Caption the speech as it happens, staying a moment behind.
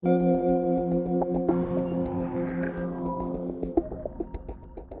All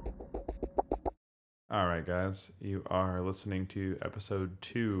right, guys, you are listening to episode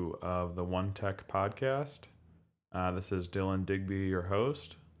 2 of the One Tech podcast. This is Dylan Digby, your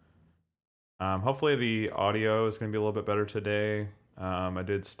host. Hopefully, the audio is going to be a little bit better today. I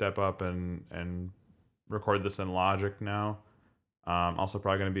did step up and record this in Logic now. Also,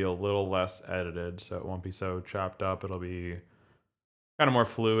 probably going to be a little less edited, so it won't be so chopped up. It'll be kind of more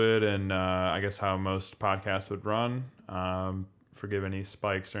fluid, and I guess how most podcasts would run. Forgive any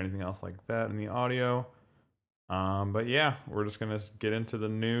spikes or anything else like that in the audio. But yeah, we're just gonna get into the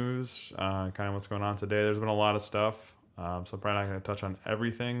news, kind of what's going on today. There's been a lot of stuff, so I'm probably not gonna touch on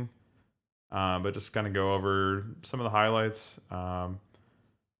everything, but just kind of go over some of the highlights.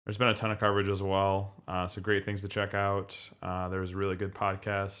 There's been a ton of coverage as well, so great things to check out. There's a really good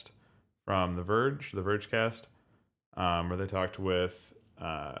podcast from The Verge, the Vergecast, where they talked with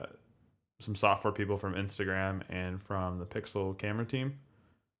some software people from Instagram and from the Pixel camera team.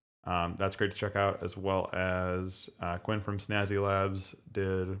 That's great to check out, as well as Quinn from Snazzy Labs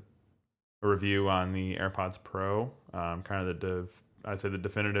did a review on the AirPods Pro, kind of I'd say the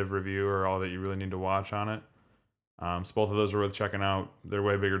definitive review, or all that you really need to watch on it. So both of those are worth checking out. They're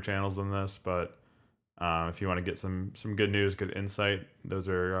way bigger channels than this, but if you want to get some good news, good insight, those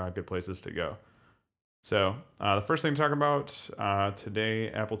are good places to go. So the first thing to talk about today,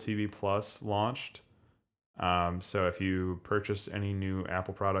 Apple TV Plus launched. So if you purchased any new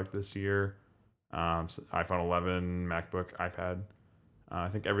Apple product this year, so iPhone 11, MacBook, iPad, I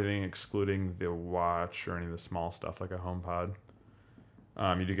think everything excluding the watch or any of the small stuff like a HomePod,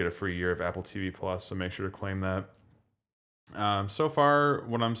 you do get a free year of Apple TV Plus, so make sure to claim that. So far,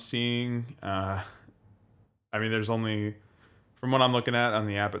 what I'm seeing, I mean, there's only, from what I'm looking at on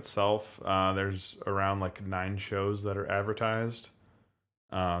the app itself, there's around like 9 shows that are advertised.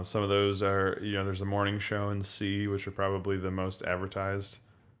 Some of those are, there's a morning show and C, which are probably the most advertised.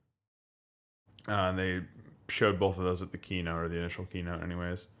 They showed both of those at the keynote, or the initial keynote,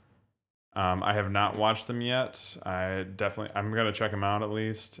 anyways. I have not watched them yet. I'm gonna check them out at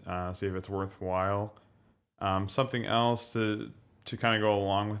least, see if it's worthwhile. Something else to kind of go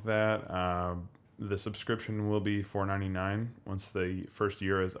along with that. The subscription will be $4.99 once the first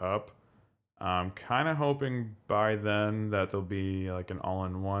year is up. I'm kind of hoping by then that there'll be like an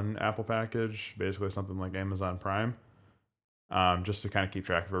all-in-one Apple package, basically something like Amazon Prime, just to kind of keep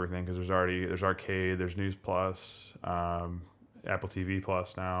track of everything, because there's Arcade, there's News Plus, Apple TV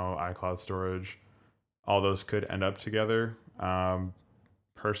Plus now, iCloud storage. All those could end up together.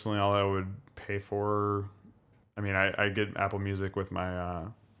 Personally, all I would pay for, I mean, I get Apple Music with my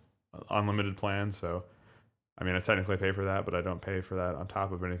unlimited plan, so I mean, I technically pay for that, but I don't pay for that on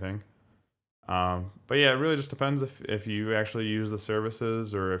top of anything. But yeah, it really just depends if you actually use the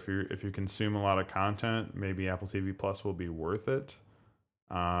services, or if you consume a lot of content, maybe Apple TV Plus will be worth it.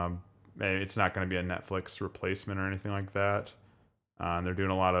 Maybe it's not going to be a Netflix replacement or anything like that. And they're doing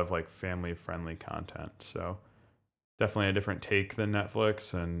a lot of like family friendly content, so definitely a different take than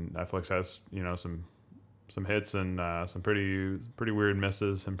Netflix. And Netflix has some hits and some pretty weird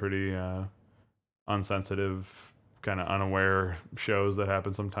misses, some pretty unsensitive, kind of unaware shows that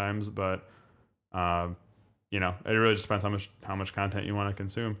happen sometimes, but it really just depends how much content you want to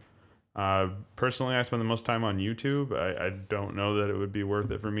consume. Personally, I spend the most time on YouTube. I don't know that it would be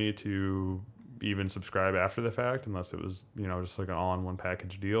worth it for me to even subscribe after the fact, unless it was just like an all-in-one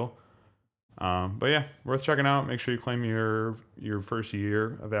package deal. But yeah, worth checking out. Make sure you claim your first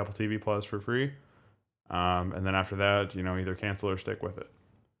year of Apple TV Plus for free, and then after that, either cancel or stick with it.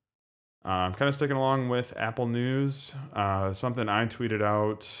 I'm kind of sticking along with Apple News. Something I tweeted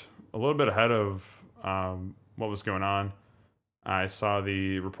out a little bit ahead of what was going on. I saw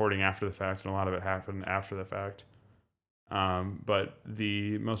the reporting after the fact, and a lot of it happened after the fact. But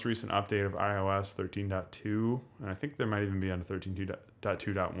the most recent update of iOS 13.2, and I think there might even be on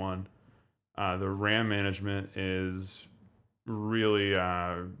 13.2.1, the RAM management is really,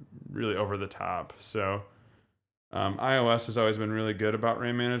 really over the top. So iOS has always been really good about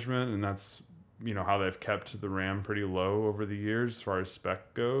RAM management, and that's how they've kept the RAM pretty low over the years as far as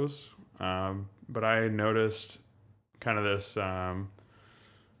spec goes. But I noticed kind of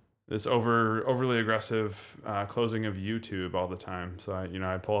this overly aggressive closing of YouTube all the time. So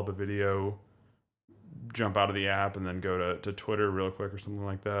I'd pull up a video, jump out of the app, and then go to Twitter real quick or something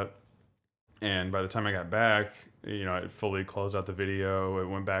like that. And by the time I got back, it fully closed out the video. It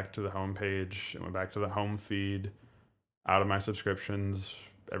went back to the home page. It went back to the home feed, out of my subscriptions,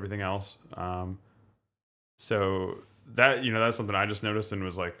 everything else. So that that's something I just noticed and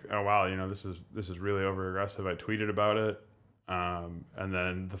was like, oh wow, this is really over aggressive. I tweeted about it. And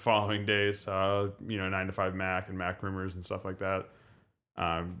then the following day saw 9 to 5 Mac and Mac rumors and stuff like that,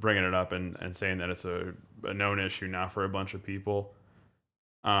 bringing it up and saying that it's a known issue now for a bunch of people.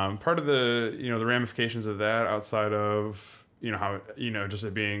 Part of the ramifications of that, outside of how just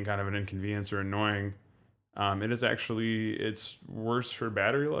it being kind of an inconvenience or annoying, it's worse for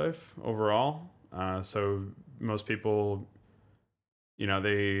battery life overall. So most people,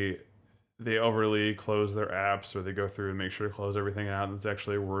 they overly close their apps, or they go through and make sure to close everything out. That's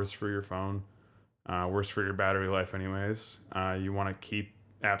actually worse for your phone, worse for your battery life anyways. You want to keep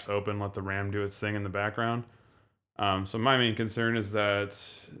apps open, let the RAM do its thing in the background. So my main concern is that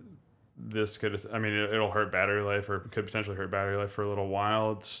this could, it'll hurt battery life, or could potentially hurt battery life for a little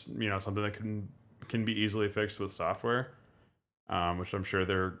while. It's, something that can be easily fixed with software, which I'm sure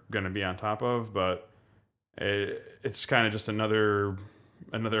they're going to be on top of, but it's kind of just another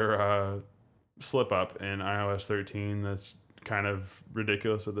slip up in iOS 13 that's kind of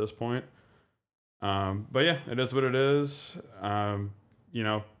ridiculous at this point. But yeah, it is what it is.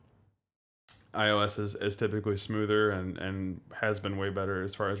 iOS is typically smoother and has been way better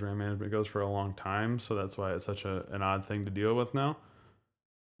as far as RAM management goes for a long time. So that's why it's such an odd thing to deal with now.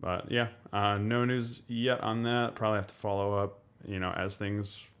 But yeah, no news yet on that. Probably have to follow up, as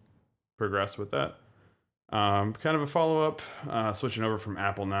things progress with that. Kind of a follow up, switching over from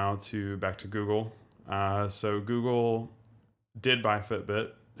Apple now back to Google. So Google did buy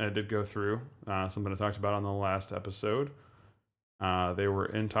Fitbit. It did go through, something I talked about on the last episode. They were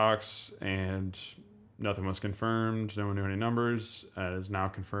in talks and nothing was confirmed. No one knew any numbers. It is now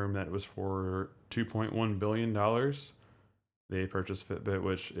confirmed that it was for $2.1 billion. They purchased Fitbit,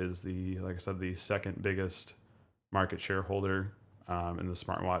 which is like I said, the second biggest market shareholder in the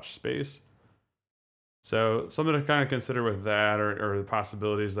smartwatch space. So something to kind of consider with that, or the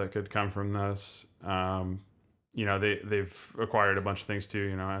possibilities that could come from this. They've acquired a bunch of things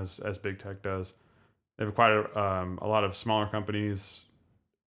too, as big tech does. They've acquired a lot of smaller companies,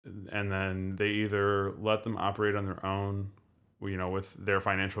 and then they either let them operate on their own, with their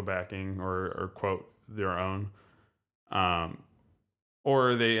financial backing, or quote their own,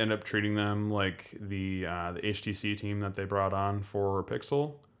 or they end up treating them like the HTC team that they brought on for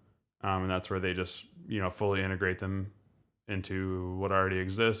Pixel, and that's where they just fully integrate them into what already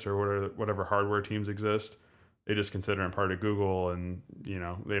exists, or whatever hardware teams exist. They just consider them part of Google, and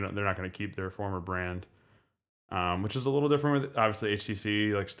they're not going to keep their former brand, which is a little different. With obviously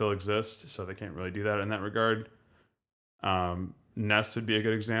HTC still exists, so they can't really do that in that regard. Nest would be a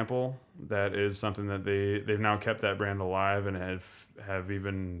good example. That is something that they've now kept that brand alive, and have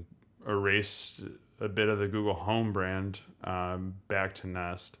even erased a bit of the Google Home brand back to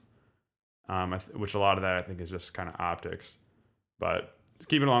Nest, which a lot of that I think is just kind of optics. But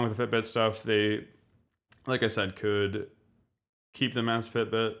keeping along with the Fitbit stuff, they, like I said, could keep them as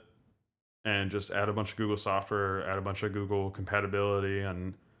Fitbit and just add a bunch of Google software, add a bunch of Google compatibility,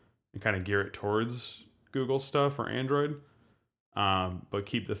 and kind of gear it towards Google stuff or Android. But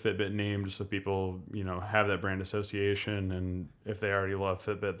keep the Fitbit name just so people, have that brand association. And if they already love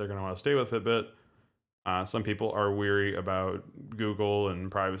Fitbit, they're going to want to stay with Fitbit. Some people are weary about Google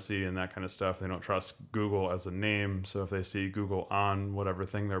and privacy and that kind of stuff. They don't trust Google as a name. So if they see Google on whatever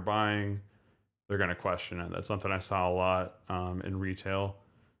thing they're buying, they're going to question it. That's something I saw a lot in retail.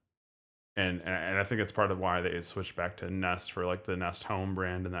 And I think it's part of why they switched back to Nest for the Nest Home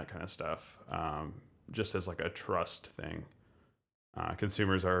brand and that kind of stuff, just as a trust thing.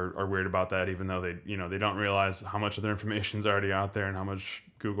 Consumers are weird about that, even though they don't realize how much of their information is already out there and how much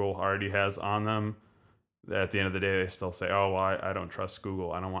Google already has on them. At the end of the day, they still say, "Oh, well, I don't trust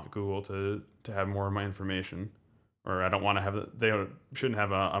Google. I don't want Google to have more of my information, or I don't want to have shouldn't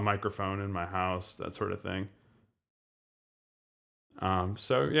have a microphone in my house," that sort of thing.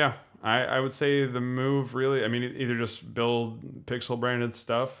 So yeah, I would say the move really, either just build Pixel branded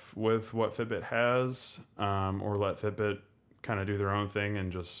stuff with what Fitbit has, or let Fitbit kind of do their own thing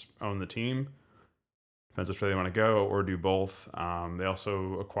and just own the team. Depends which way they want to go, or do both. They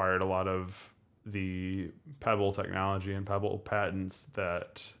also acquired a lot of the Pebble technology and Pebble patents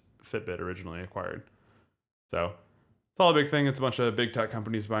that Fitbit originally acquired. So it's all a big thing. It's a bunch of big tech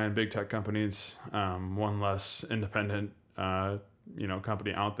companies buying big tech companies. One less independent,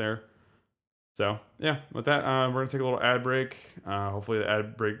 company out there. So yeah, with that, we're gonna take a little ad break. Hopefully the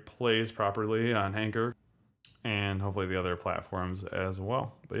ad break plays properly on Anchor, and hopefully the other platforms as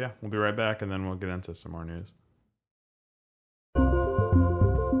well. But yeah, we'll be right back, and then we'll get into some more news.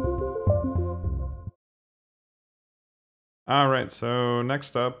 All right, so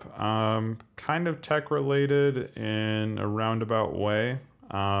next up, kind of tech related in a roundabout way.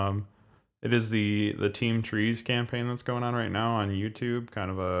 It is the Team Trees campaign that's going on right now on YouTube,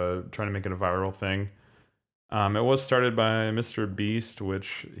 kind of trying to make it a viral thing. It was started by Mr. Beast,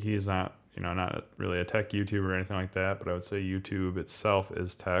 which he's not, not really a tech YouTuber or anything like that, but I would say YouTube itself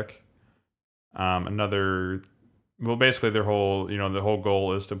is tech. Basically the whole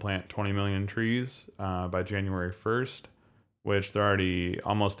goal is to plant 20 million trees by January 1st, which they're already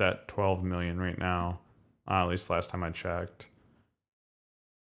almost at 12 million right now, at least last time I checked.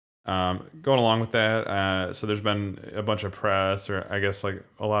 Going along with that, so there's been a bunch of press, or I guess like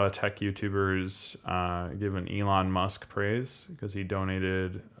a lot of tech YouTubers giving Elon Musk praise because he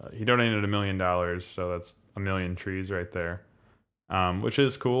donated $1 million, so that's a million trees right there, which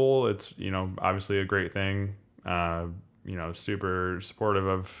is cool. It's obviously a great thing. Super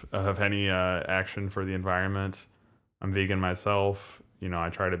supportive of any action for the environment. I'm vegan myself. I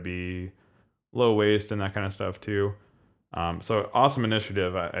try to be low waste and that kind of stuff too. So awesome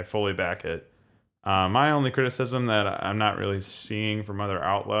initiative. I fully back it. My only criticism that I'm not really seeing from other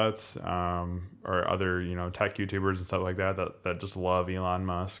outlets or other tech YouTubers and stuff like that just love Elon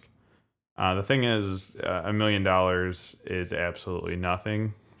Musk. The thing is, $1 million is absolutely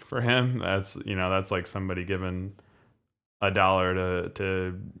nothing for him. That's like somebody giving $1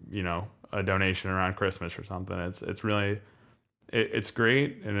 to a donation around Christmas or something. It's really it's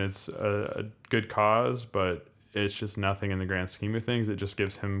great and it's a good cause, but it's just nothing in the grand scheme of things. It just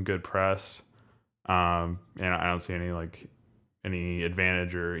gives him good press, and I don't see any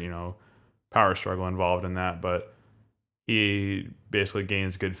advantage or power struggle involved in that. But he basically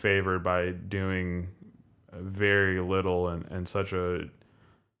gains good favor by doing very little and such a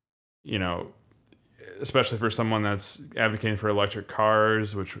especially for someone that's advocating for electric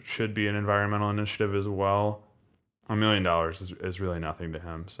cars, which should be an environmental initiative as well. $1 million is really nothing to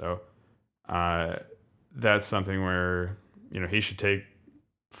him. So that's something where he should take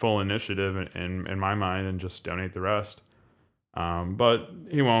full initiative in my mind and just donate the rest. But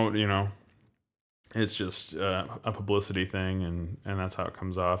he won't. It's just a publicity thing, and that's how it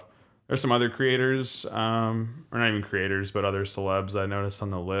comes off. There's some other creators, or not even creators, but other celebs I noticed on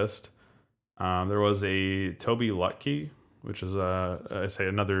the list. There was a Toby Lutke, which is I say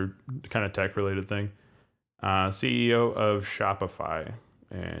another kind of tech related thing. CEO of Shopify,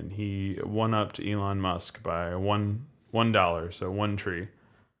 and he won up to Elon Musk by $1, so one tree.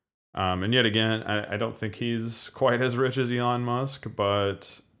 And yet again, I don't think he's quite as rich as Elon Musk,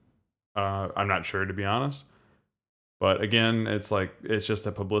 but I'm not sure, to be honest. But again, it's just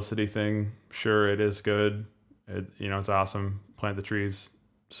a publicity thing. Sure, it is good. It's awesome. Plant the trees,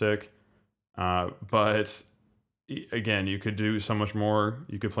 sick. But again, you could do so much more.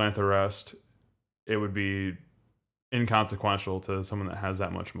 You could plant the rest. It would be inconsequential to someone that has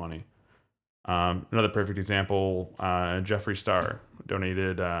that much money. Another perfect example, Jeffree Star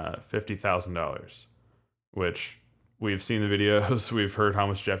donated $50,000, which we've seen the videos. We've heard how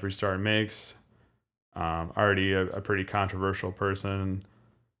much Jeffree Star makes. Already a pretty controversial person.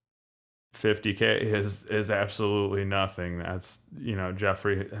 50K is absolutely nothing. That's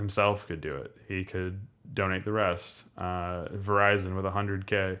Jeffree himself could do it. He could donate the rest. Verizon with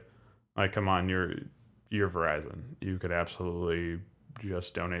 100K, like, come on, you're Verizon. You could absolutely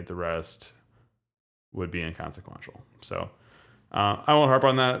just donate the rest. Would be inconsequential. So I won't harp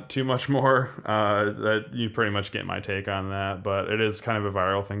on that too much more. That you pretty much get my take on that, but it is kind of a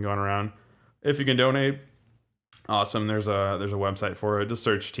viral thing going around. If you can donate, awesome. There's a website for it. Just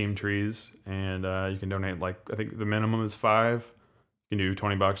search Team Trees, and you can donate. I think the minimum is 5. You can do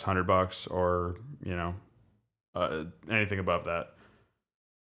 $20, $100, or anything above that.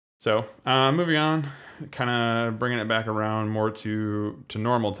 So moving on, kind of bringing it back around more to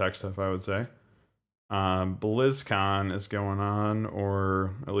normal tech stuff, I would say. BlizzCon is going on,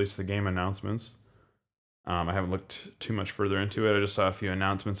 or at least the game announcements. I haven't looked too much further into it. I just saw a few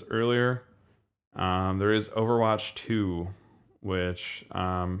announcements earlier. There is Overwatch 2, which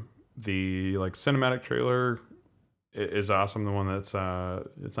the cinematic trailer is awesome. The one that's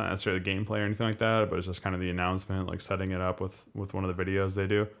it's not necessarily gameplay or anything like that, but it's just kind of the announcement, setting it up with one of the videos they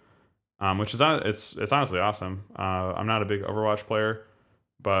do, which is it's honestly awesome. I'm not a big Overwatch player,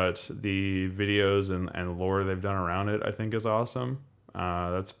 but the videos and lore they've done around it, I think, is awesome.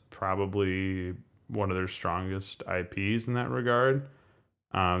 That's probably one of their strongest IPs in that regard.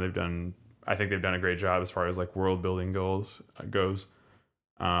 I think they've done a great job as far as world building goes.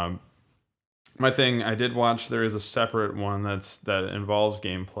 My thing, I did watch. There is a separate one that involves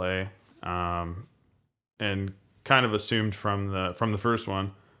gameplay, and kind of assumed from the first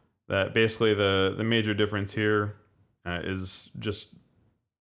one that basically the major difference here is just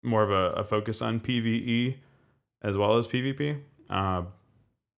more of a focus on PvE as well as PvP.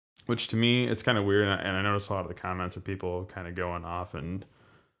 which to me it's kind of weird. And I noticed a lot of the comments are people kind of going off and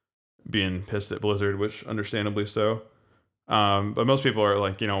being pissed at Blizzard, which understandably so. But most people are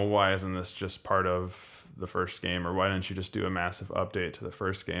like, why isn't this just part of the first game, or why didn't you just do a massive update to the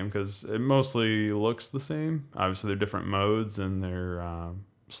first game? Because it mostly looks the same. Obviously, they're different modes and they're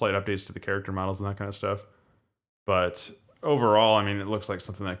slight updates to the character models and that kind of stuff. But overall, I mean, it looks like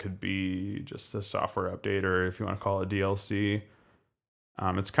something that could be just a software update, or if you want to call it DLC.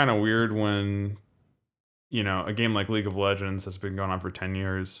 It's kind of weird when a game like League of Legends has been going on for 10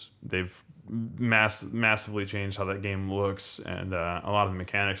 years. They've massively changed how that game looks and a lot of the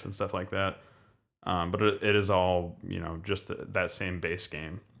mechanics and stuff like that. But it is all, just that same base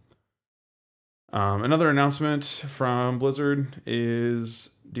game. Another announcement from Blizzard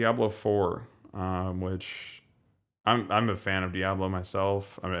is Diablo 4, which I'm a fan of Diablo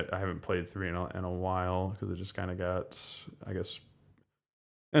myself. I mean, I haven't played 3 in a while because it just kind of got, I guess,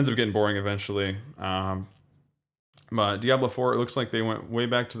 ends up getting boring eventually. But Diablo 4, it looks like they went way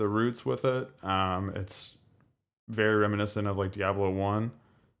back to the roots with it. It's very reminiscent of like Diablo 1.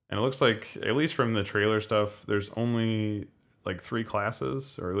 And it looks like, at least from the trailer stuff, there's only like 3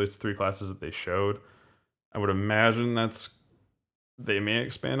 classes, or at least 3 classes that they showed. I would imagine they may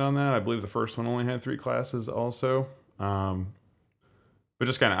expand on that. I believe the first one only had 3 classes also. But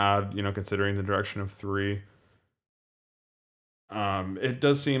just kind of odd, considering the direction of 3. It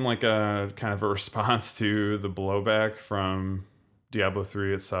does seem like a kind of a response to the blowback from Diablo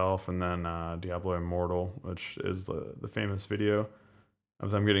 3 itself, and then Diablo Immortal, which is the famous video of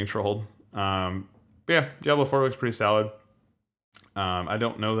them getting trolled. But yeah, Diablo 4 looks pretty solid. I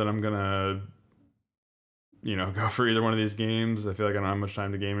don't know that I'm gonna, go for either one of these games. I feel like I don't have much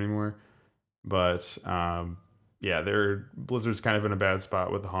time to game anymore. But yeah, Blizzard's kind of in a bad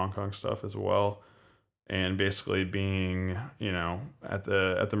spot with the Hong Kong stuff as well, and basically being, at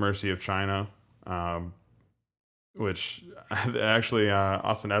the mercy of China. Which actually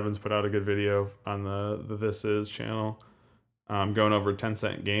Austin Evans put out a good video on the This Is channel, going over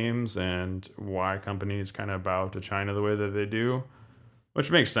Tencent Games and why companies kind of bow to China the way that they do,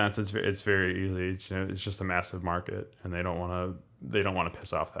 which makes sense. It's very easy. It's just a massive market, and they don't want to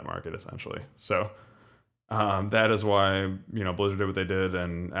piss off that market essentially. So that is why Blizzard did what they did,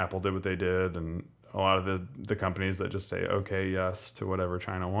 and Apple did what they did, and a lot of the companies that just say okay, yes to whatever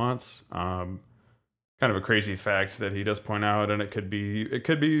China wants. Kind of a crazy fact that he does point out, and it could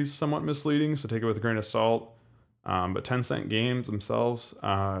be somewhat misleading, so take it with a grain of salt. But Tencent Games themselves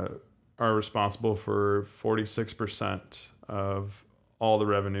are responsible for 46% of all the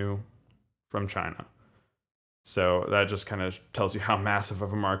revenue from China. So that just kind of tells you how massive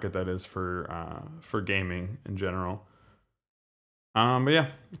of a market that is for gaming in general. But yeah,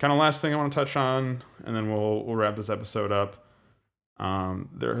 kind of last thing I want to touch on, and then we'll wrap this episode up.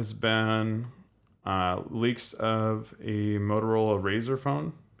 There has been leaks of a Motorola Razr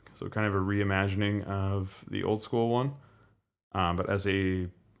phone, so kind of a reimagining of the old school one, but as a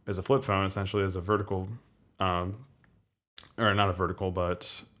flip phone, essentially as a vertical, or not a vertical,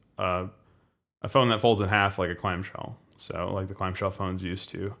 but a phone that folds in half like a clamshell, so like the clamshell phones used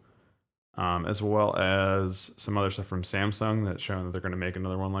to. As well as some other stuff from Samsung that's showing that they're going to make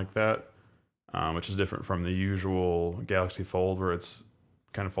another one like that, which is different from the usual Galaxy Fold, where it's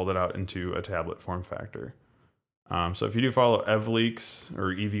kind of folded out into a tablet form factor. So if you do follow EV Leaks,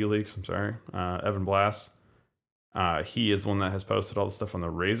 I'm sorry, Evan Blass, he is the one that has posted all the stuff on the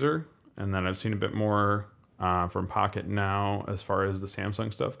Razr, and then I've seen a bit more from Pocket now as far as the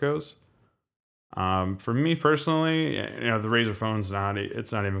Samsung stuff goes. For me personally, the Razr phone's not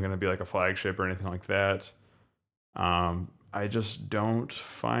even going to be like a flagship or anything like that. I just don't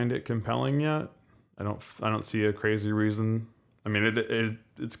find it compelling yet. I don't see a crazy reason. I mean,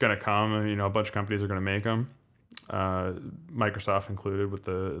 it's going to come. A bunch of companies are going to make them, Microsoft included, with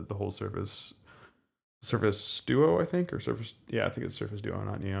the whole Surface Duo, I think, or Surface. Yeah, I think it's Surface Duo,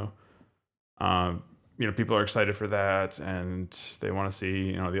 not Neo. People are excited for that, and they want to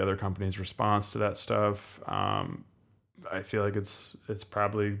see, the other companies' response to that stuff. I feel like it's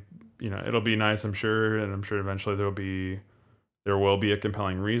probably, it'll be nice, I'm sure, and I'm sure eventually there will be a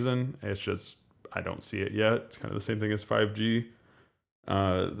compelling reason. It's just, I don't see it yet. It's kind of the same thing as 5G.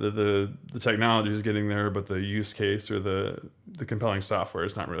 The technology is getting there, but the use case or the compelling software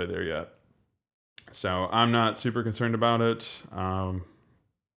is not really there yet. So I'm not super concerned about it.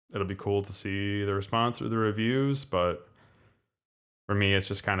 It'll be cool to see the response or the reviews, but for me, it's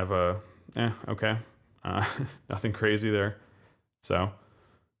just kind of okay. Nothing crazy there. So,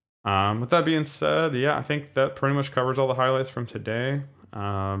 with that being said, yeah, I think that pretty much covers all the highlights from today.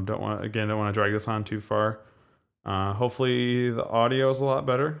 Don't want to drag this on too far. Hopefully the audio is a lot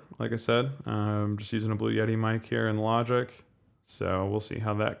better. Like I said, I'm just using a Blue Yeti mic here in Logic, so we'll see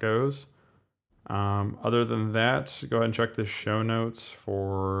how that goes. Other than that, go ahead and check the show notes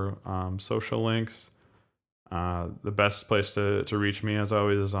for social links. The best place to reach me, as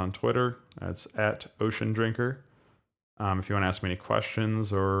always, is on Twitter. It's at Ocean Drinker. If you want to ask me any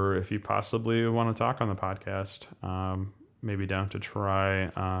questions, or if you possibly want to talk on the podcast, maybe down to try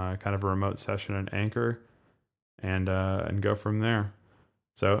kind of a remote session in Anchor, and go from there.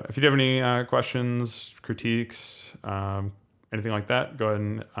 So if you do have any questions, critiques, anything like that, go ahead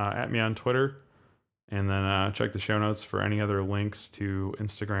and at me on Twitter, and then check the show notes for any other links to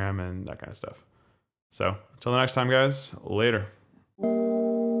Instagram and that kind of stuff. So until the next time, guys, later.